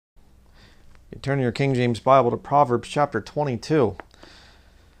You turn your King James Bible to Proverbs chapter 22.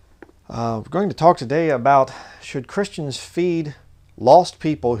 We're going to talk today about, should Christians feed lost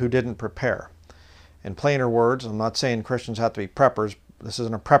people who didn't prepare? In plainer words, I'm not saying Christians have to be preppers. This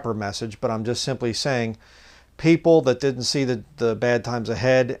isn't a prepper message, but I'm just simply saying people that didn't see the bad times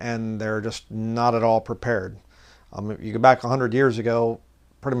ahead and they're just not at all prepared. You go back 100 years ago,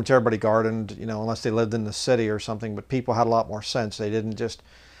 pretty much everybody gardened, unless they lived in the city or something, but people had a lot more sense. They didn't just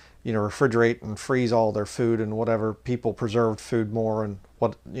refrigerate and freeze all their food and whatever. People preserved food more and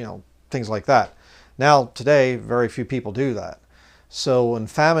things like that. Now, today, very few people do that. So when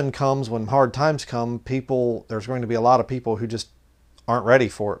famine comes, when hard times come, there's going to be a lot of people who just aren't ready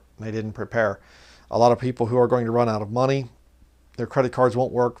for it. They didn't prepare. A lot of people who are going to run out of money. Their credit cards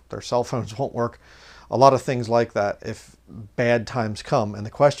won't work. Their cell phones won't work. A lot of things like that if bad times come. And the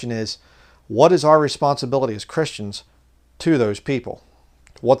question is, what is our responsibility as Christians to those people?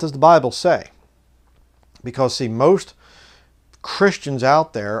 What does the Bible say? Because, see, most Christians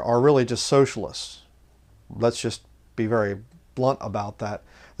out there are really just socialists. Let's just be very blunt about that.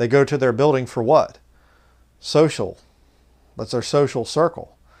 They go to their building for what? Social. That's their social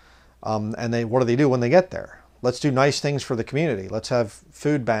circle. And what do they do when they get there? Let's do nice things for the community. Let's have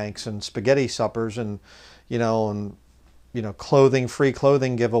food banks and spaghetti suppers and, clothing, free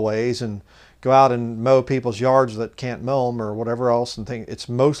clothing giveaways, and go out and mow people's yards that can't mow them or whatever else. And it's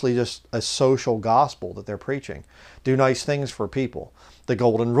mostly just a social gospel that they're preaching. Do nice things for people. The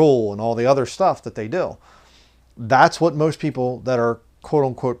golden rule and all the other stuff that they do. That's what most people that are quote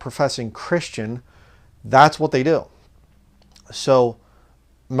unquote professing Christian, that's what they do. So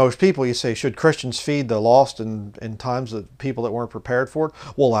most people, you say, should Christians feed the lost in times of people that weren't prepared for it?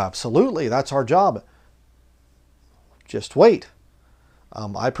 Well, absolutely. That's our job. Just wait.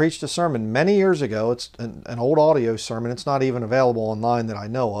 I preached a sermon many years ago. It's an old audio sermon. It's not even available online that I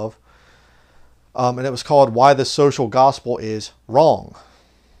know of. And it was called Why the Social Gospel is Wrong.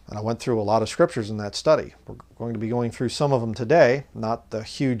 And I went through a lot of scriptures in that study. We're going to be going through some of them today. Not the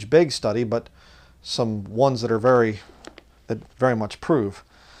huge, big study, but some ones that very much prove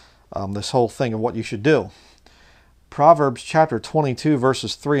this whole thing of what you should do. Proverbs chapter 22,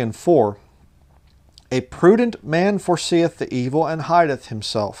 verses 3 and 4. A prudent man foreseeth the evil and hideth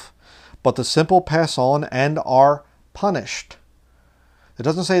himself, but the simple pass on and are punished. It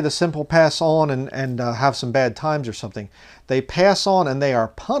doesn't say the simple pass on and have some bad times or something. They pass on and they are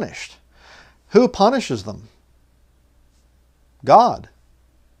punished. Who punishes them? God.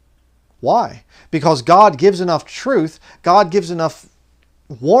 Why? Because God gives enough truth, God gives enough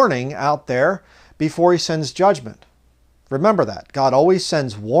warning out there before He sends judgment. Remember that. God always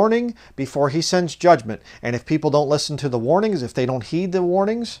sends warning before He sends judgment. And if people don't listen to the warnings, if they don't heed the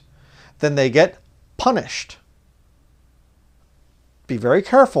warnings, then they get punished. Be very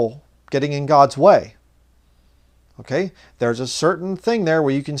careful getting in God's way. Okay? There's a certain thing there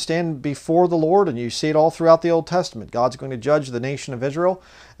where you can stand before the Lord, and you see it all throughout the Old Testament. God's going to judge the nation of Israel,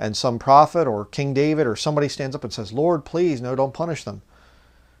 and some prophet or King David or somebody stands up and says, Lord, please, no, don't punish them.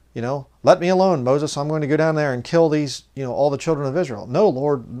 Let me alone, Moses. I'm going to go down there and kill these, all the children of Israel. No,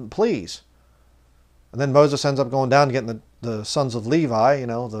 Lord, please. And then Moses ends up going down and getting the sons of Levi,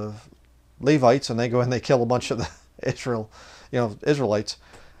 the Levites, and they go and they kill a bunch of the Israelites.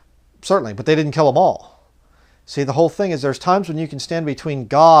 Certainly, but they didn't kill them all. See, the whole thing is there's times when you can stand between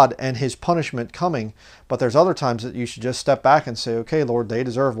God and His punishment coming, but there's other times that you should just step back and say, okay, Lord, they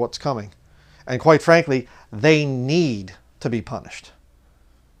deserve what's coming. And quite frankly, they need to be punished.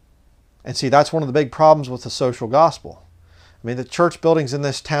 And see, that's one of the big problems with the social gospel. I mean, the church buildings in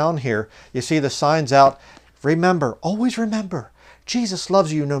this town here, you see the signs out, remember, always remember, Jesus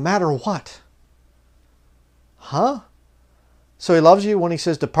loves you no matter what. Huh? So He loves you when He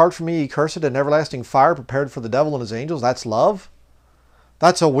says, depart from me, ye cursed, an everlasting fire prepared for the devil and his angels. That's love?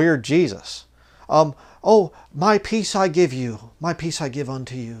 That's a weird Jesus. Oh, my peace I give you. My peace I give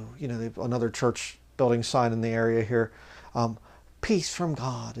unto you. Another church building sign in the area here. Peace from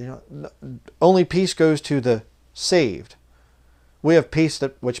God. Only peace goes to the saved. We have peace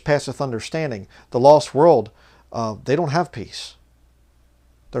which passeth understanding. The lost world, they don't have peace.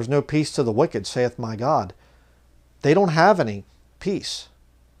 There's no peace to the wicked, saith my God. They don't have any peace.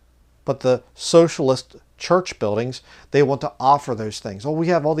 But the socialist church buildings, they want to offer those things. Oh, we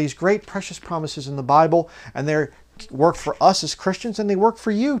have all these great precious promises in the Bible, and they work for us as Christians, and they work for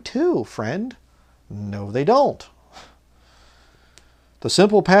you too, friend. No, they don't. The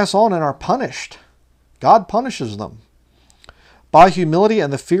simple pass on and are punished. God punishes them. By humility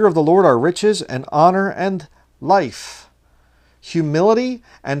and the fear of the Lord are riches and honor and life. Humility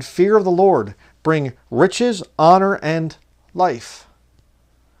and fear of the Lord bring riches, honor, and life.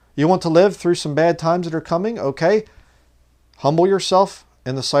 You want to live through some bad times that are coming? Okay. Humble yourself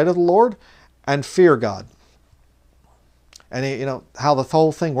in the sight of the Lord and fear God. And you know how the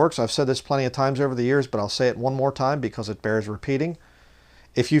whole thing works. I've said this plenty of times over the years, but I'll say it one more time because it bears repeating.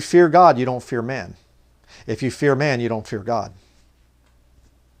 If you fear God, you don't fear man. If you fear man, you don't fear God.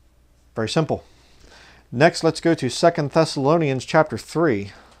 Very simple. Next, let's go to 2 Thessalonians chapter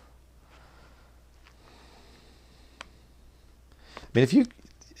 3. I mean,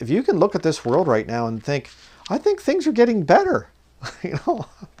 if you can look at this world right now and think, I think things are getting better. You know,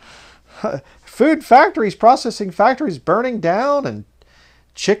 food factories, processing factories burning down, and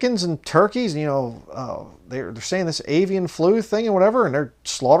chickens and turkeys, you know, they're saying this avian flu thing and whatever, and they're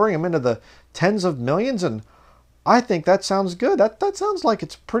slaughtering them into the tens of millions, and I think that sounds good. That sounds like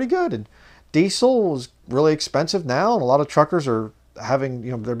it's pretty good. And diesel is really expensive now, and a lot of truckers are having,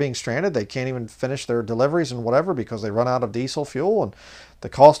 you know, they're being stranded. They can't even finish their deliveries and whatever because they run out of diesel fuel, and the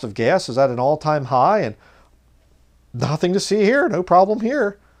cost of gas is at an all-time high, and nothing to see here, no problem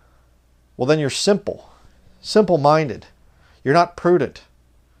here. Well, then you're simple-minded. You're not prudent,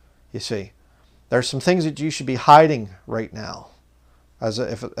 you see. There's some things that you should be hiding right now,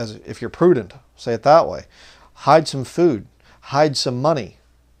 if you're prudent, say it that way. Hide some food, hide some money.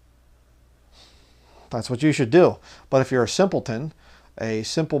 That's what you should do. But if you're a simpleton, a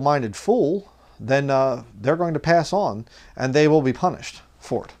simple-minded fool, then they're going to pass on, and they will be punished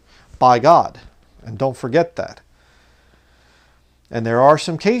for it by God. And don't forget that. And there are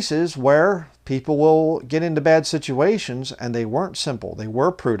some cases where people will get into bad situations and they weren't simple. They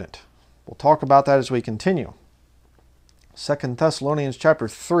were prudent. We'll talk about that as we continue. 2 Thessalonians chapter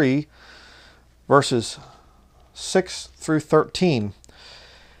 3, verses 6 through 13.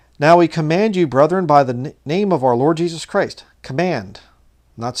 Now we command you, brethren, by the name of our Lord Jesus Christ, command,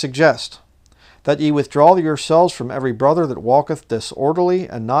 not suggest, that ye withdraw yourselves from every brother that walketh disorderly,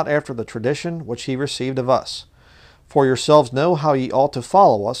 and not after the tradition which he received of us. For yourselves know how ye ought to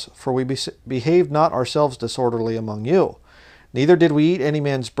follow us, for we behaved not ourselves disorderly among you. Neither did we eat any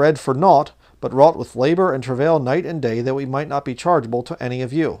man's bread for naught, but wrought with labor and travail night and day, that we might not be chargeable to any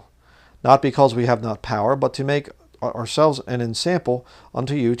of you. Not because we have not power, but to make ourselves an ensample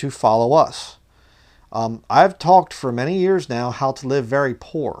unto you to follow us. I've talked for many years now how to live very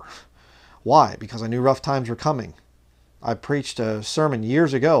poor. Why? Because I knew rough times were coming. I preached a sermon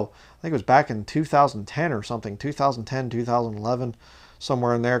years ago, I think it was back in 2010 or something, 2010, 2011,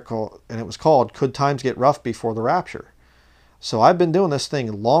 somewhere in there, and it was called, Could Times Get Rough Before the Rapture? So I've been doing this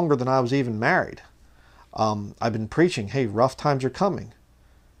thing longer than I was even married. I've been preaching, hey, rough times are coming.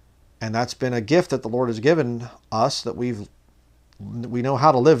 And that's been a gift that the Lord has given us, that we know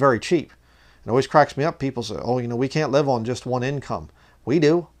how to live very cheap. It always cracks me up. People say, oh, you know, we can't live on just one income. We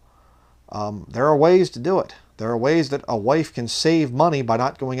do. There are ways to do it. There are ways that a wife can save money by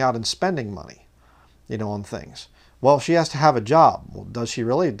not going out and spending money, you know, on things. Well, she has to have a job. Well, does she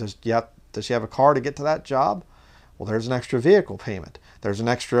really? Does she have a car to get to that job? Well, there's an extra vehicle payment. There's an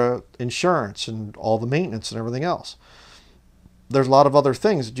extra insurance and all the maintenance and everything else. There's a lot of other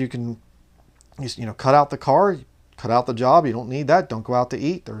things that you can, you know, cut out the car, cut out the job. You don't need that. Don't go out to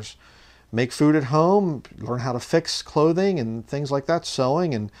eat. There's make food at home, learn how to fix clothing and things like that,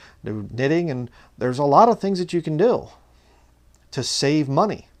 sewing and do knitting. And there's a lot of things that you can do to save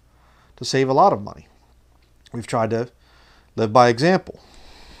money, to save a lot of money. We've tried to live by example.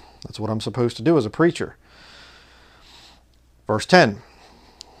 That's what I'm supposed to do as a preacher. Verse 10.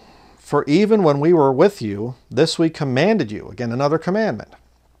 For even when we were with you, this we commanded you, again another commandment,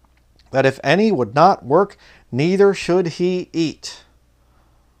 that if any would not work, neither should he eat.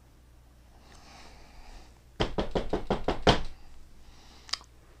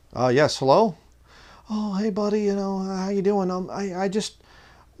 Yes, hello? Oh, hey buddy, you know, how you doing?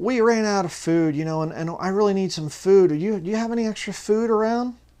 We ran out of food, you know, and I really need some food. Do you have any extra food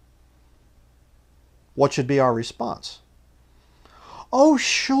around? What should be our response? Oh,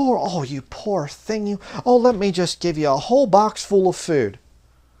 sure. Oh, you poor thing. Oh, let me just give you a whole box full of food.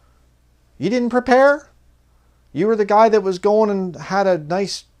 You didn't prepare? You were the guy that was going and had a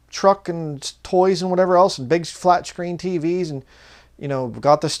nice truck and toys and whatever else and big flat screen TVs and, you know,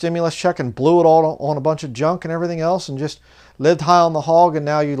 got the stimulus check and blew it all on a bunch of junk and everything else and just lived high on the hog, and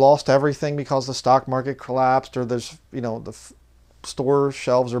now you lost everything because the stock market collapsed, or there's, you know, the store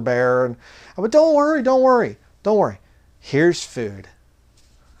shelves are bare. But don't worry. Here's food.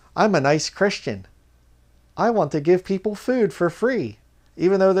 I'm a nice Christian. I want to give people food for free,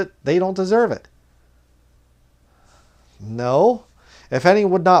 even though that they don't deserve it. No. If any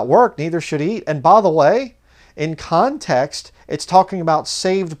would not work, neither should eat. And by the way, in context, it's talking about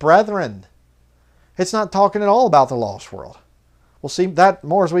saved brethren. It's not talking at all about the lost world. We'll see that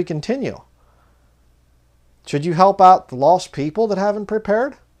more as we continue. Should you help out the lost people that haven't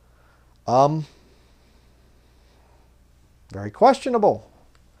prepared? Very questionable.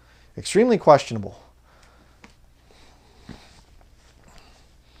 Extremely questionable.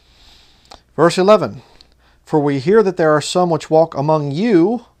 Verse 11. For we hear that there are some which walk among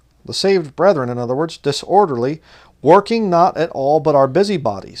you, the saved brethren, in other words, disorderly, working not at all, but are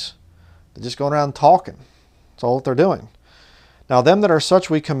busybodies. They're just going around talking. That's all that they're doing. Now them that are such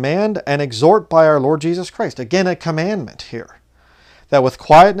we command and exhort by our Lord Jesus Christ. Again, a commandment here. That with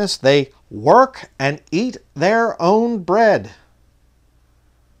quietness they work and eat their own bread.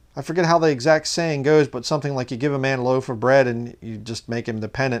 I forget how the exact saying goes, but something like you give a man a loaf of bread and you just make him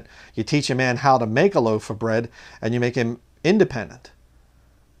dependent. You teach a man how to make a loaf of bread and you make him independent.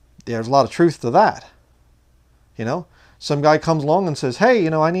 There's a lot of truth to that. You know, some guy comes along and says, hey, you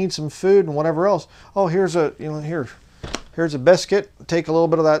know, I need some food and whatever else. Oh, here's a, you know, here's a biscuit. Take a little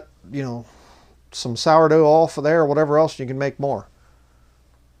bit of that, you know, some sourdough off of there or whatever else. You can make more.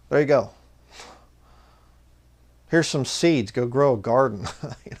 There you go. Here's some seeds. Go grow a garden.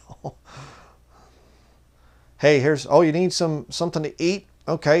 You know. Hey, here's, oh, you need something to eat?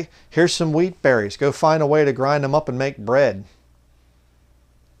 Okay, here's some wheat berries. Go find a way to grind them up and make bread.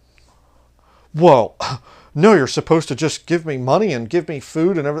 Well, no, you're supposed to just give me money and give me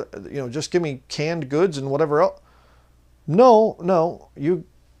food and everything, you know, just give me canned goods and whatever else. No,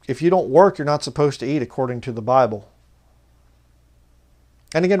 if you don't work, you're not supposed to eat according to the Bible.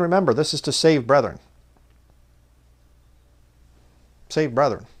 And again, remember, this is to save brethren. Save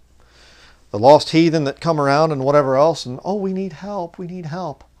brethren. The lost heathen that come around and whatever else, and oh, we need help, we need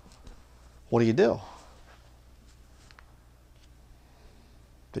help. What do?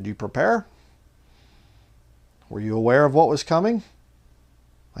 Did you prepare? Were you aware of what was coming?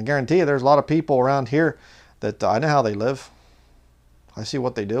 I guarantee you there's a lot of people around here that I know how they live. I see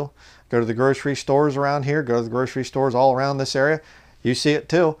what they do. Go to the grocery stores around here, go to the grocery stores all around this area. You see it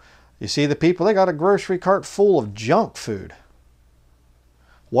too. You see the people, they got a grocery cart full of junk food.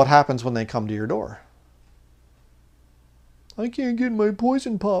 What happens when they come to your door? I can't get my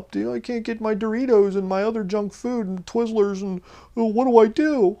poison pop, dude. I can't get my Doritos and my other junk food and Twizzlers and oh, what do I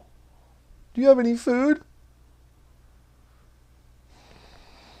do? Do you have any food?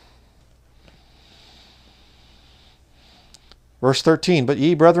 Verse 13, but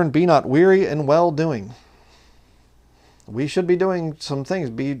ye, brethren, be not weary in well-doing. We should be doing some things,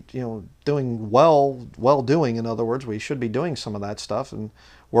 doing well-doing, in other words. We should be doing some of that stuff and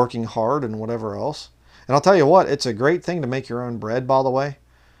working hard and whatever else. And I'll tell you what, it's a great thing to make your own bread, by the way.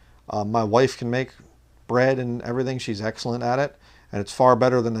 My wife can make bread and everything. She's excellent at it. And it's far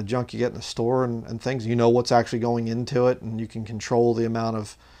better than the junk you get in the store and things. You know what's actually going into it, and you can control the amount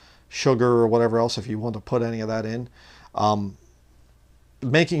of sugar or whatever else if you want to put any of that in.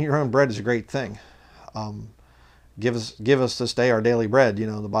 Making your own bread is a great thing. Give us this day our daily bread. You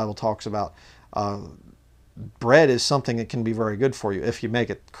know, the Bible talks about bread is something that can be very good for you if you make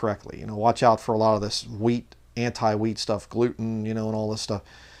it correctly. You know, watch out for a lot of this wheat, anti-wheat stuff, gluten, you know, and all this stuff.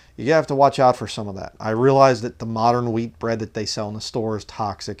 You have to watch out for some of that. I realize that the modern wheat bread that they sell in the store is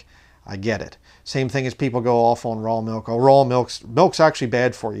toxic. I get it. Same thing as people go off on raw milk. Oh, raw milk's actually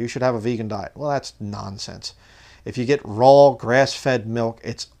bad for you. You should have a vegan diet. Well, that's nonsense. If you get raw grass-fed milk,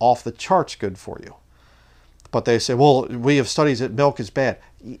 it's off the charts good for you. But they say, well, we have studies that milk is bad.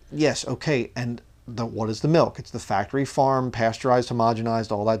 Yes, okay, and what is the milk? It's the factory farm, pasteurized,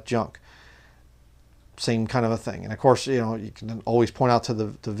 homogenized, all that junk. Same kind of a thing. And of course, you know, you can always point out to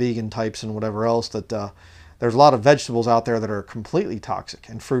the vegan types and whatever else that there's a lot of vegetables out there that are completely toxic,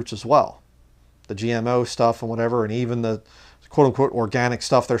 and fruits as well. The GMO stuff and whatever, and even the quote-unquote organic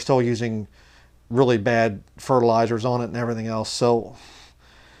stuff, they're still using really bad fertilizers on it and everything else. So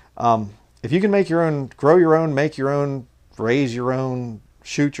if you can make your own, grow your own, make your own, raise your own,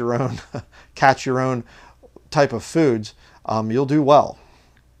 shoot your own, catch your own type of foods, you'll do well.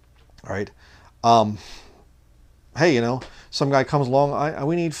 All right. Hey, you know, some guy comes along,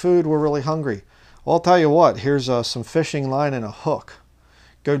 we need food, we're really hungry. Well, I'll tell you what, here's some fishing line and a hook.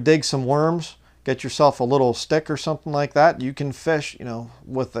 Go dig some worms, get yourself a little stick or something like that. You can fish, you know,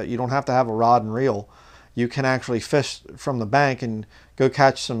 with you don't have to have a rod and reel. You can actually fish from the bank and go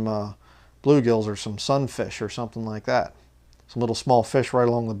catch some bluegills or some sunfish or something like that. Some little small fish right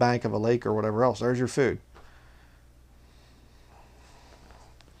along the bank of a lake or whatever else. There's your food.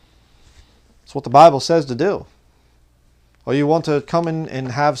 It's what the Bible says to do. Oh, you want to come in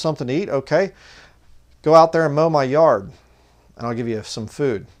and have something to eat? Okay. Go out there and mow my yard, and I'll give you some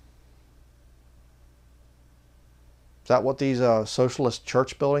food. Is that what these socialist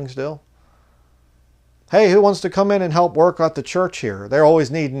church buildings do? Hey, who wants to come in and help work at the church here? They're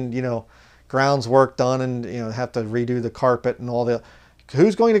always needing, grounds work done and, have to redo the carpet and all the...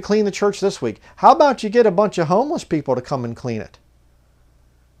 Who's going to clean the church this week? How about you get a bunch of homeless people to come and clean it?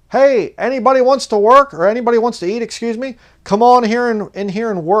 Hey, anybody wants to work or anybody wants to eat, excuse me? Come on in here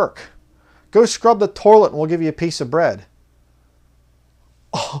and work. Go scrub the toilet and we'll give you a piece of bread.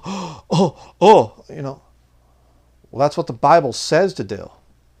 Well, that's what the Bible says to do.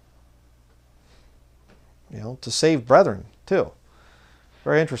 To save brethren too.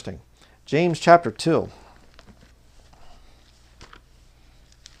 Very interesting. James chapter 2.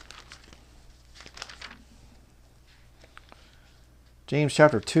 James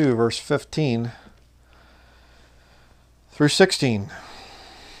chapter 2, verse 15 through 16.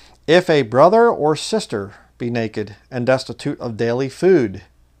 If a brother or sister be naked and destitute of daily food,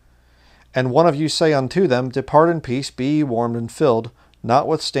 and one of you say unto them, Depart in peace, be ye warmed and filled,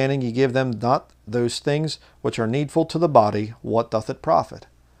 notwithstanding ye give them not those things which are needful to the body, what doth it profit?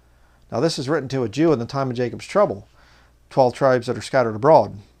 Now this is written to a Jew in the time of Jacob's trouble, 12 tribes that are scattered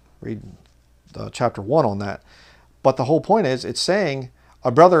abroad. Read chapter 1 on that. But the whole point is, it's saying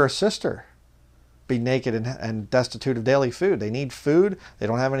a brother or sister be naked and destitute of daily food. They need food. They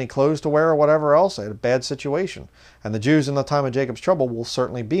don't have any clothes to wear or whatever else. They had a bad situation. And the Jews in the time of Jacob's trouble will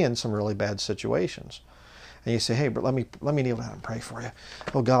certainly be in some really bad situations. And you say, hey, but let me kneel down and pray for you.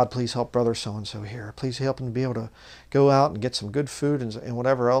 Oh God, please help brother so-and-so here. Please help him to be able to go out and get some good food and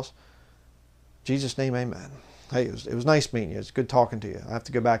whatever else. In Jesus' name, amen. Hey, it was nice meeting you. It's good talking to you. I have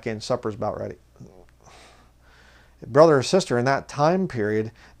to go back in. Supper's about ready. Brother or sister in that time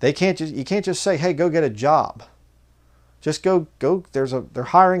period, you can't just say, hey, go get a job. Just go, they're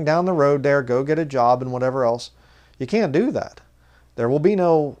hiring down the road there, go get a job and whatever else. You can't do that. There will be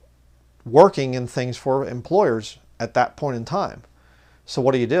no working in things for employers at that point in time. So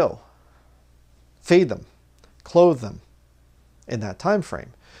what do? Feed them, clothe them in that time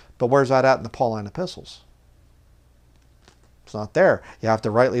frame. But where's that at in the Pauline epistles? It's not there. You have to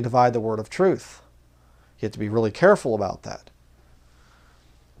rightly divide the word of truth. You have to be really careful about that.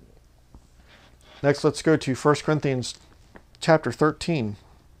 Next, let's go to 1 Corinthians chapter 13.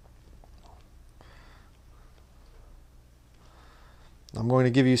 I'm going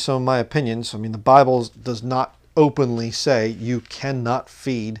to give you some of my opinions. I mean, the Bible does not openly say you cannot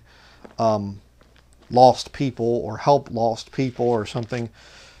feed lost people or help lost people or something.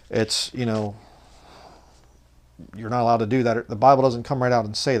 It's, you're not allowed to do that. The Bible doesn't come right out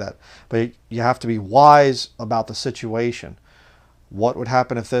and say that. But you have to be wise about the situation. What would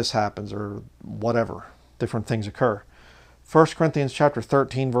happen if this happens or whatever. Different things occur. 1 Corinthians chapter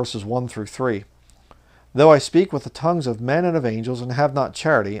 13 verses 1 through 3. Though I speak with the tongues of men and of angels and have not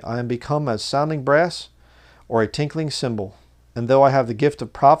charity, I am become as sounding brass or a tinkling cymbal. And though I have the gift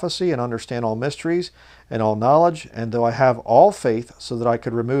of prophecy and understand all mysteries and all knowledge, and though I have all faith so that I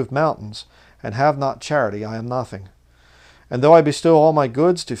could remove mountains, and have not charity, I am nothing. And though I bestow all my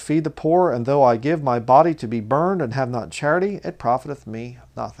goods to feed the poor, and though I give my body to be burned, and have not charity, it profiteth me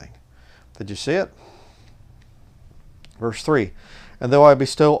nothing. Did you see it? Verse 3. And though I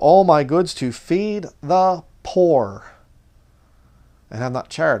bestow all my goods to feed the poor, and have not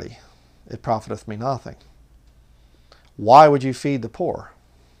charity, it profiteth me nothing. Why would you feed the poor?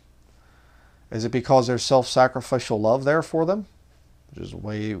 Is it because there's self-sacrificial love there for them? Which is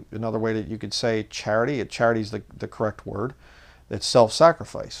another way that you could say charity. Charity is the correct word. It's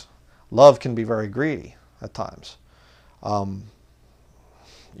self-sacrifice. Love can be very greedy at times. But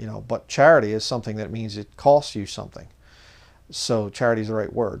charity is something that means it costs you something. So charity is the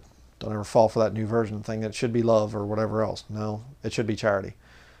right word. Don't ever fall for that new version thing that it should be love or whatever else. No, it should be charity.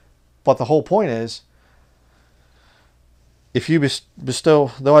 But the whole point is, if you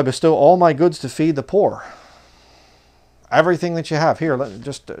though I bestow all my goods to feed the poor, everything that you have here,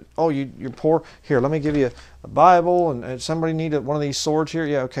 you're poor. Here, let me give you a Bible, and somebody need one of these swords here.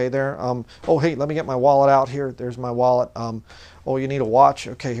 Yeah, okay, there. Oh, hey, let me get my wallet out here. There's my wallet. Oh, you need a watch.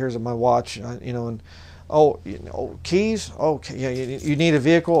 Okay, here's my watch. Keys. Okay, yeah, you need a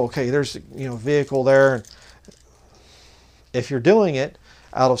vehicle. Okay, there's vehicle there. If you're doing it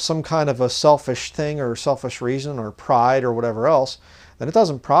out of some kind of a selfish thing or selfish reason or pride or whatever else, then it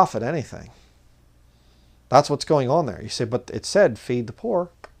doesn't profit anything. That's what's going on there. You say, but it said feed the poor,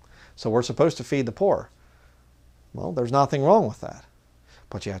 so we're supposed to feed the poor. Well, there's nothing wrong with that,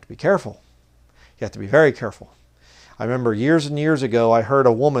 but you have to be careful. You have to be very careful. I remember years and years ago, I heard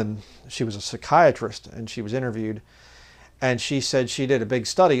a woman, she was a psychiatrist, and she was interviewed, and she said she did a big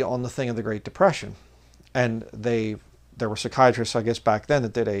study on the thing of the Great Depression. And there were psychiatrists, I guess, back then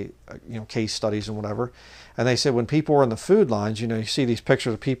that did case studies and whatever. And they said when people were in the food lines, you see these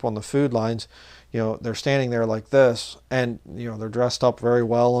pictures of people on the food lines, they're standing there like this, and they're dressed up very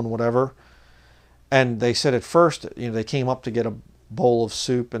well and whatever. And they said at first, they came up to get a bowl of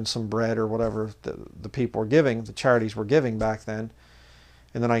soup and some bread or whatever the people were giving, the charities were giving back then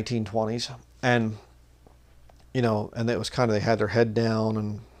in the 1920s. And, and it was kind of, they had their head down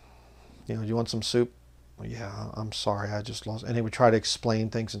and, do you want some soup? Well, yeah, I'm sorry, I just lost. And they would try to explain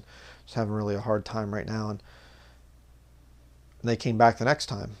things and just having really a hard time right now. And they came back the next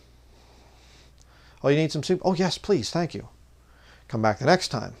time. Oh, you need some soup? Oh, yes, please, thank you. Come back the next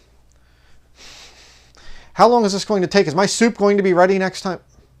time. How long is this going to take? Is my soup going to be ready next time?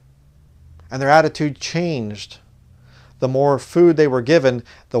 And their attitude changed. The more food they were given,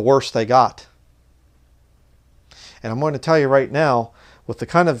 the worse they got. And I'm going to tell you right now, with the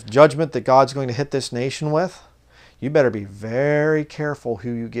kind of judgment that God's going to hit this nation with, you better be very careful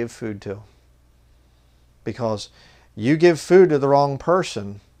who you give food to. Because you give food to the wrong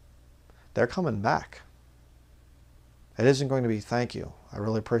person, they're coming back. It isn't going to be, thank you, I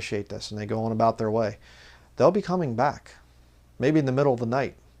really appreciate this, and they go on about their way. They'll be coming back, maybe in the middle of the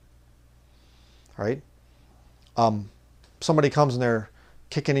night. All right? Somebody comes and they're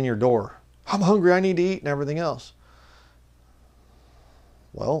kicking in your door. I'm hungry, I need to eat, and everything else.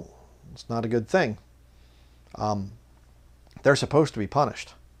 Well, it's not a good thing. They're supposed to be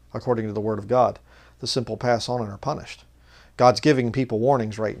punished, according to the Word of God. The simple pass on and are punished. God's giving people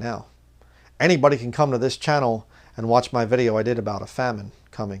warnings right now. Anybody can come to this channel and watch my video I did about a famine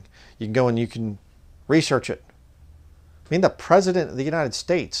coming. You can go and you can research it. I mean, the President of the United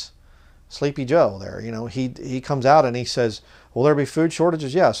States, Sleepy Joe there, he comes out and he says, will there be food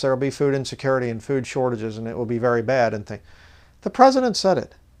shortages? Yes, there will be food insecurity and food shortages, and it will be very bad and things. The President said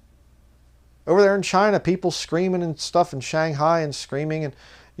it. Over there in China, people screaming and stuff in Shanghai and screaming and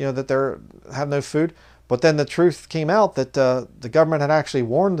that they have no food. But then the truth came out that the government had actually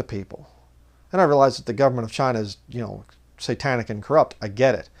warned the people. And I realize that the government of China is, satanic and corrupt. I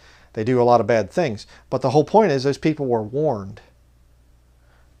get it. They do a lot of bad things. But the whole point is those people were warned.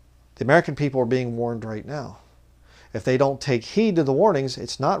 The American people are being warned right now. If they don't take heed to the warnings,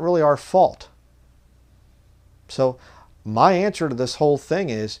 it's not really our fault. So my answer to this whole thing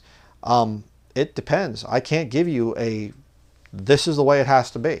is, it depends. I can't give you this is the way it has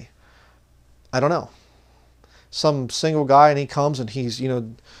to be. I don't know. Some single guy and he comes and he's,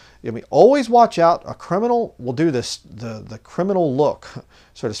 always watch out. A criminal will do this, the criminal look,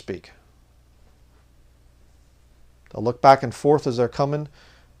 so to speak. They'll look back and forth as they're coming,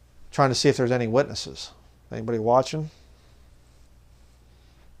 trying to see if there's any witnesses. Anybody watching?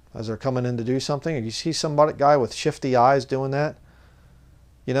 As they're coming in to do something, and you see guy with shifty eyes doing that,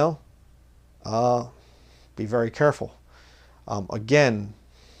 be very careful. Again,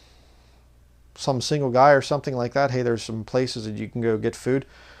 some single guy or something like that, hey, there's some places that you can go get food.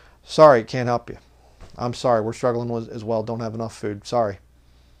 Sorry, can't help you. I'm sorry, we're struggling as well, don't have enough food, sorry.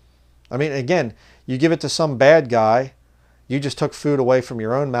 I mean, again, you give it to some bad guy, you just took food away from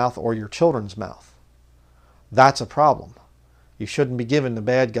your own mouth or your children's mouth. That's a problem. You shouldn't be giving the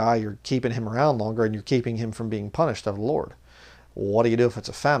bad guy, you're keeping him around longer and you're keeping him from being punished of the Lord. What do you do if it's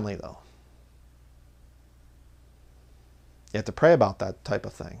a family, though? You have to pray about that type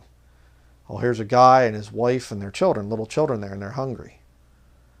of thing. Oh, here's a guy and his wife and their children, little children there, and they're hungry.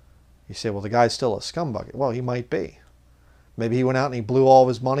 You say, well, the guy's still a scumbucket. Well, he might be. Maybe he went out and he blew all of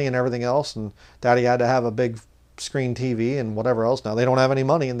his money and everything else, and Daddy had to have a big screen TV and whatever else. Now, they don't have any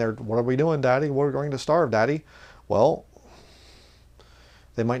money, and they're, what are we doing, Daddy? We're going to starve, Daddy. Well,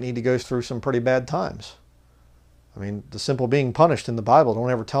 they might need to go through some pretty bad times. I mean, the simple being punished in the Bible, don't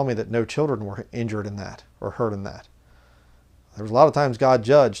ever tell me that no children were injured in that or hurt in that. There was a lot of times God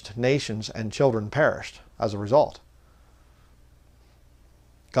judged nations and children perished as a result.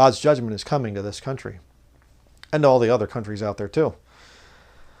 God's judgment is coming to this country and to all the other countries out there too.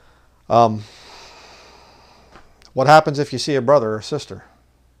 What happens if you see a brother or sister?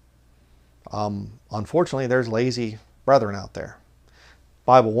 Unfortunately, there's lazy brethren out there. The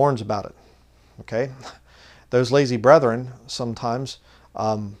Bible warns about it. Okay? Those lazy brethren, sometimes,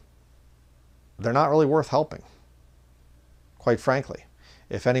 they're not really worth helping. Quite frankly.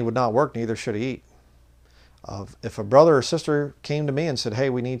 If any would not work, neither should he eat. If a brother or sister came to me and said, hey,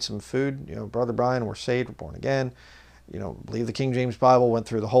 we need some food, Brother Brian, we're saved, we're born again, believe the King James Bible, went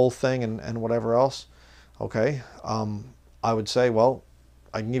through the whole thing and whatever else, okay, I would say, well,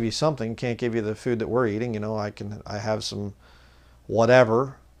 I can give you something, can't give you the food that we're eating, I have some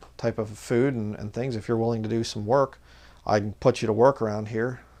whatever type of food and things. If you're willing to do some work, I can put you to work around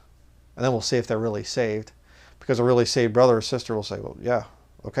here, and then we'll see if they're really saved. Because a really saved brother or sister will say, well, yeah,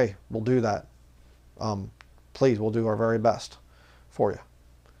 okay, we'll do that. Please, we'll do our very best for you.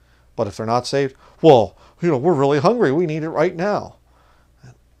 But if they're not saved, well, we're really hungry. We need it right now.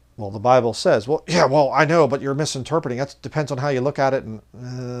 Well, the Bible says, well, yeah, well, I know, but you're misinterpreting. That depends on how you look at it.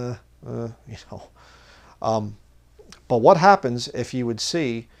 And, but what happens if you would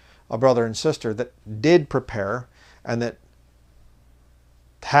see a brother and sister that did prepare and that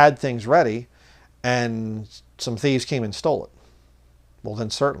had things ready and some thieves came and stole it? Well,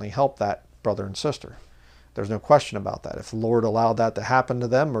 then certainly help that brother and sister. There's no question about that. If the Lord allowed that to happen to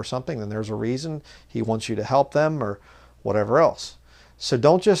them or something, then there's a reason. He wants you to help them or whatever else. So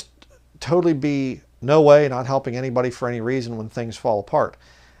don't just totally be no way, not helping anybody for any reason when things fall apart.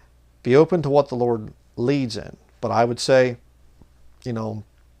 Be open to what the Lord leads in. But I would say, about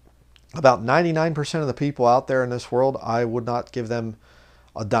 99% of the people out there in this world, I would not give them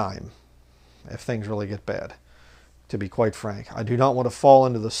a dime if things really get bad, to be quite frank. I do not want to fall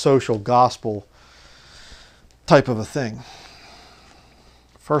into the social gospel type of a thing.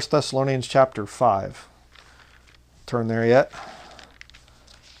 1 Thessalonians chapter 5. Turn there yet?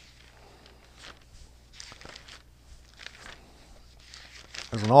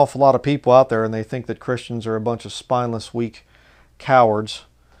 There's an awful lot of people out there and they think that Christians are a bunch of spineless, weak cowards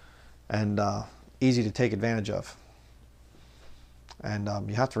and easy to take advantage of. And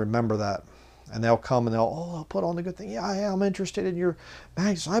you have to remember that. And they'll come and they'll put on the good thing. Yeah, I'm interested in your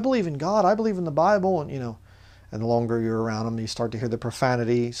magazine. I believe in God. I believe in the Bible. And, and the longer you're around them, you start to hear the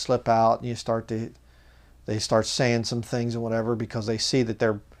profanity slip out. And they start saying some things and whatever because they see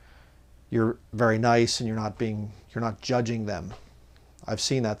that you're very nice and you're not judging them. I've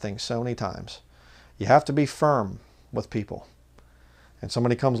seen that thing so many times. You have to be firm with people. And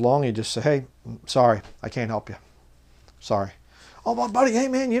somebody comes along, you just say, hey, sorry, I can't help you. Sorry. Oh, my buddy, hey,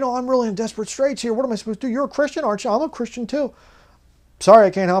 man, I'm really in desperate straits here. What am I supposed to do? You're a Christian, aren't you? I'm a Christian too. Sorry, I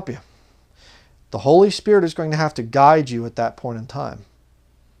can't help you. The Holy Spirit is going to have to guide you at that point in time.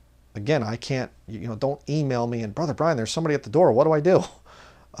 Again, I can't, don't email me and, Brother Brian, there's somebody at the door. What do I do?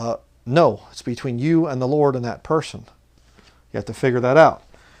 No, it's between you and the Lord and that person. You have to figure that out.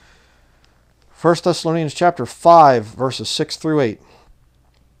 1 Thessalonians chapter 5, verses 6 through 8.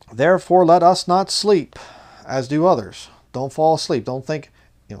 Therefore, let us not sleep, as do others. Don't fall asleep. Don't think,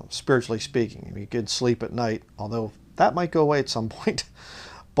 spiritually speaking, you could sleep at night, although that might go away at some point.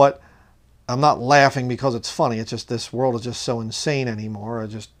 But I'm not laughing because it's funny. It's just this world is just so insane anymore.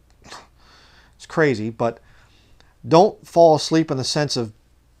 It's crazy. But don't fall asleep in the sense of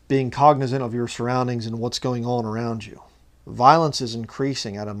being cognizant of your surroundings and what's going on around you. Violence is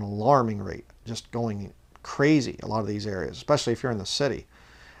increasing at an alarming rate, just going crazy a lot of these areas, especially if you're in the city.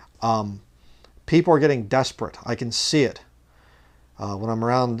 People are getting desperate. I can see it. When I'm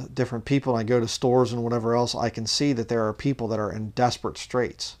around different people and I go to stores and whatever else, I can see that there are people that are in desperate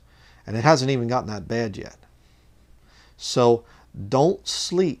straits. And it hasn't even gotten that bad yet. So don't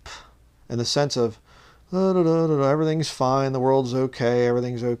sleep in the sense of, everything's fine, the world's okay,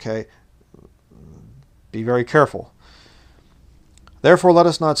 everything's okay. Be very careful. Therefore, let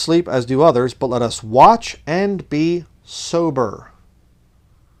us not sleep as do others, but let us watch and be sober.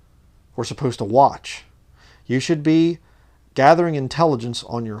 We're supposed to watch. You should be gathering intelligence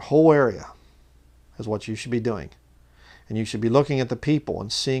on your whole area, is what you should be doing. And you should be looking at the people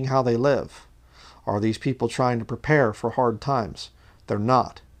and seeing how they live. Are these people trying to prepare for hard times? They're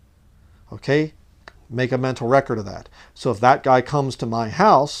not. Okay? Make a mental record of that. So if that guy comes to my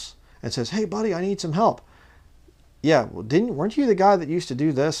house and says, hey, buddy, I need some help. Yeah, well, weren't you the guy that used to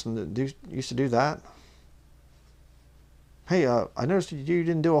do this and used to do that? Hey, I noticed you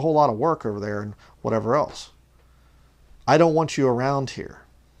didn't do a whole lot of work over there and whatever else. I don't want you around here.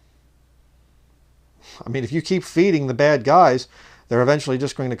 I mean, if you keep feeding the bad guys, they're eventually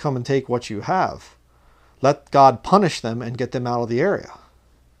just going to come and take what you have. Let God punish them and get them out of the area.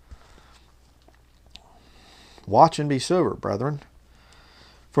 Watch and be sober, brethren.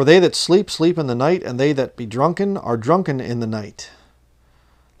 For they that sleep, sleep in the night, and they that be drunken are drunken in the night.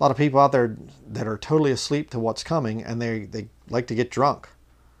 A lot of people out there that are totally asleep to what's coming, and they like to get drunk,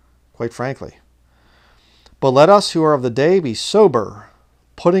 quite frankly. But let us who are of the day be sober,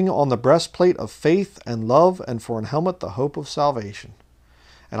 putting on the breastplate of faith and love, and for an helmet the hope of salvation.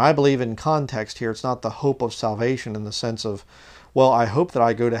 And I believe in context here, it's not the hope of salvation in the sense of, well, I hope that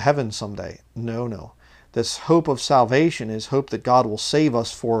I go to heaven someday. No. This hope of salvation is hope that God will save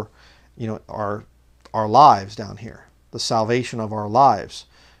us for, our lives down here, the salvation of our lives.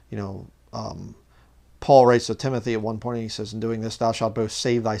 Paul writes to Timothy at one point, and he says, in doing this, thou shalt both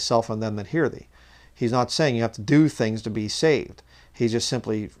save thyself and them that hear thee. He's not saying you have to do things to be saved. He's just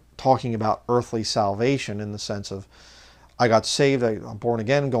simply talking about earthly salvation in the sense of, I got saved, I'm born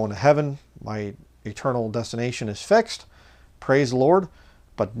again, going to heaven, my eternal destination is fixed, praise the Lord,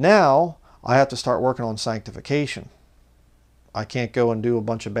 But now I have to start working on sanctification. I can't go and do a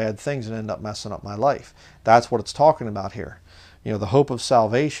bunch of bad things and end up messing up my life. That's what it's talking about here. You know, the hope of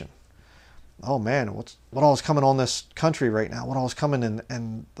salvation. Oh man, what all is coming on this country right now? What all is coming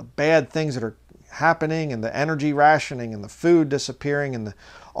and the bad things that are happening, and the energy rationing, and the food disappearing, and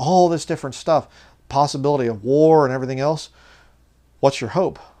all this different stuff. Possibility of war and everything else. What's your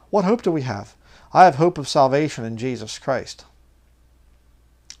hope? What hope do we have? I have hope of salvation in Jesus Christ.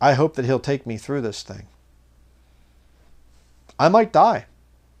 I hope that He'll take me through this thing. I might die.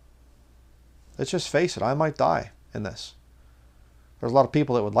 Let's just face it, I might die in this. There's a lot of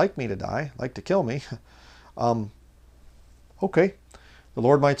people that would like me to die, like to kill me. Okay. The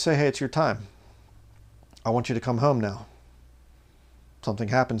Lord might say, hey, it's your time. I want you to come home now. Something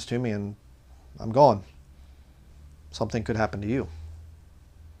happens to me and I'm gone. Something could happen to you.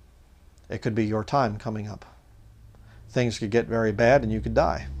 It could be your time coming up. Things could get very bad and you could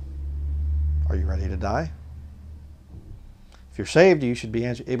die. Are you ready to die? If you're saved, you should be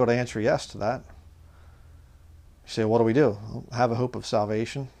able to answer yes to that. You say, what do we do? Well, have a hope of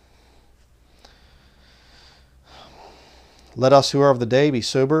salvation. Let us who are of the day be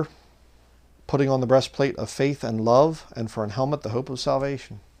sober, putting on the breastplate of faith and love, and for an helmet the hope of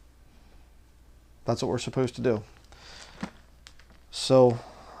salvation. That's what we're supposed to do. So,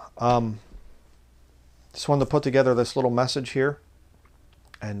 just wanted to put together this little message here,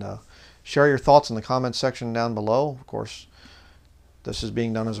 and share your thoughts in the comments section down below. Of course, this is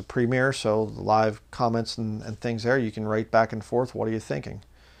being done as a premiere, so the live comments and things there, you can write back and forth. What are you thinking?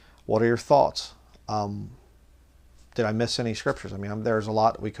 What are your thoughts? Did I miss any scriptures? I mean, there's a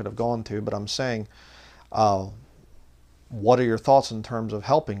lot we could have gone to, but I'm saying, what are your thoughts in terms of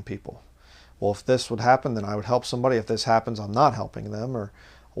helping people? Well, if this would happen, then I would help somebody. If this happens, I'm not helping them, or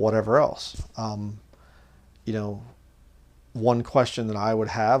whatever else. You know, one question that I would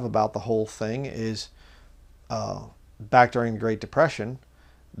have about the whole thing is, back during the Great Depression,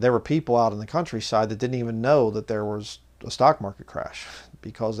 there were people out in the countryside that didn't even know that there was a stock market crash,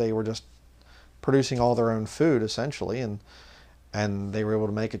 because they were just producing all their own food essentially, and they were able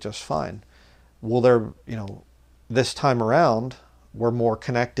to make it just fine. Will there, you know, this time around, we're more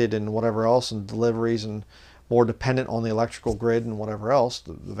connected and whatever else, and deliveries, and more dependent on the electrical grid and whatever else,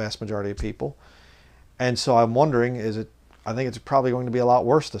 the vast majority of people. And so I'm wondering, I think it's probably going to be a lot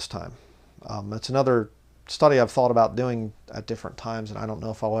worse this time. That's another study I've thought about doing at different times, and I don't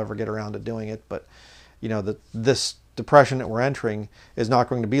know if I'll ever get around to doing it, but you know, this depression that we're entering is not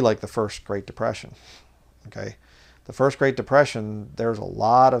going to be like the first Great Depression. Okay, the first Great Depression, there's a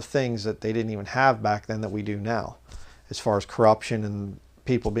lot of things that they didn't even have back then that we do now, as far as corruption and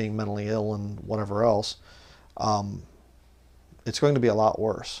people being mentally ill and whatever else. It's going to be a lot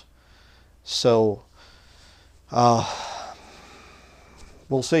worse. So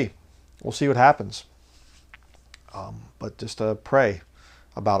we'll see what happens. But just pray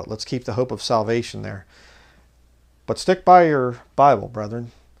about it. Let's keep the hope of salvation there. But stick by your Bible,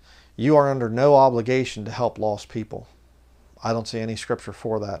 brethren. You are under no obligation to help lost people. I don't see any scripture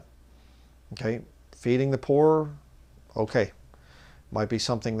for that. Okay, feeding the poor, okay, might be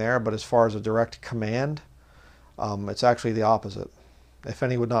something there, but as far as a direct command, it's actually the opposite. If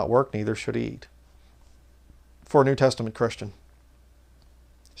any would not work, neither should he eat. For a New Testament Christian.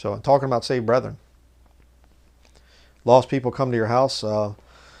 So I'm talking about saved brethren. Lost people come to your house.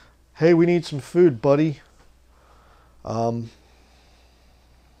 Hey, we need some food, buddy.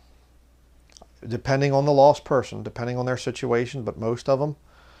 Depending on the lost person, depending on their situation, but most of them,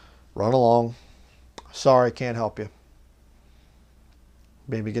 run along. Sorry, can't help you.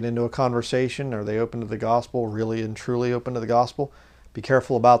 Maybe get into a conversation. Are they open to the gospel, really and truly open to the gospel? Be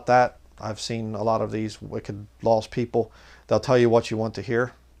careful about that. I've seen a lot of these wicked, lost people. They'll tell you what you want to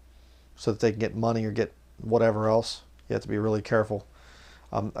hear so that they can get money or get whatever else. You have to be really careful.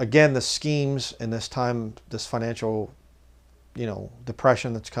 Again, the schemes in this time, this financial, you know,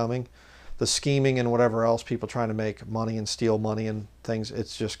 depression that's coming, the scheming and whatever else, people trying to make money and steal money and things,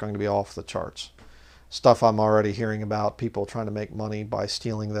 it's just going to be off the charts. Stuff I'm already hearing about, people trying to make money by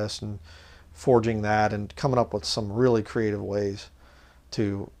stealing this and forging that and coming up with some really creative ways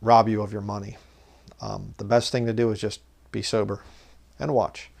to rob you of your money. The best thing to do is just be sober and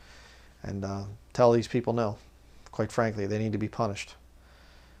watch, and tell these people no. Quite frankly, they need to be punished.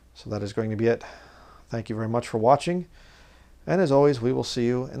 So that is going to be it. Thank you very much for watching, and as always, we will see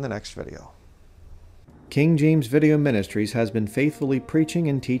you in the next video. King James Video Ministries has been faithfully preaching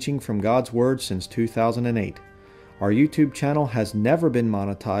and teaching from God's Word since 2008. Our YouTube channel has never been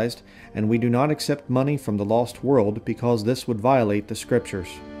monetized, and we do not accept money from the lost world because this would violate the Scriptures.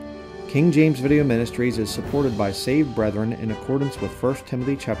 King James Video Ministries is supported by saved brethren in accordance with 1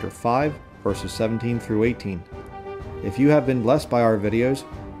 Timothy chapter 5, verses 17 through 18. If you have been blessed by our videos,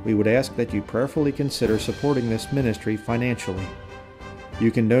 we would ask that you prayerfully consider supporting this ministry financially.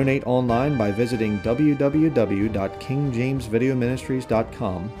 You can donate online by visiting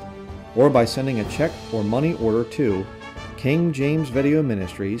www.KingJamesVideoMinistries.com or by sending a check or money order to King James Video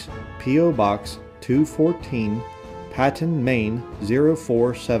Ministries, P.O. Box 214, Patten, Maine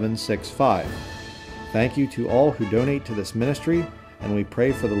 04765. Thank you to all who donate to this ministry, and we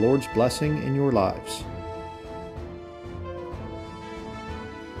pray for the Lord's blessing in your lives.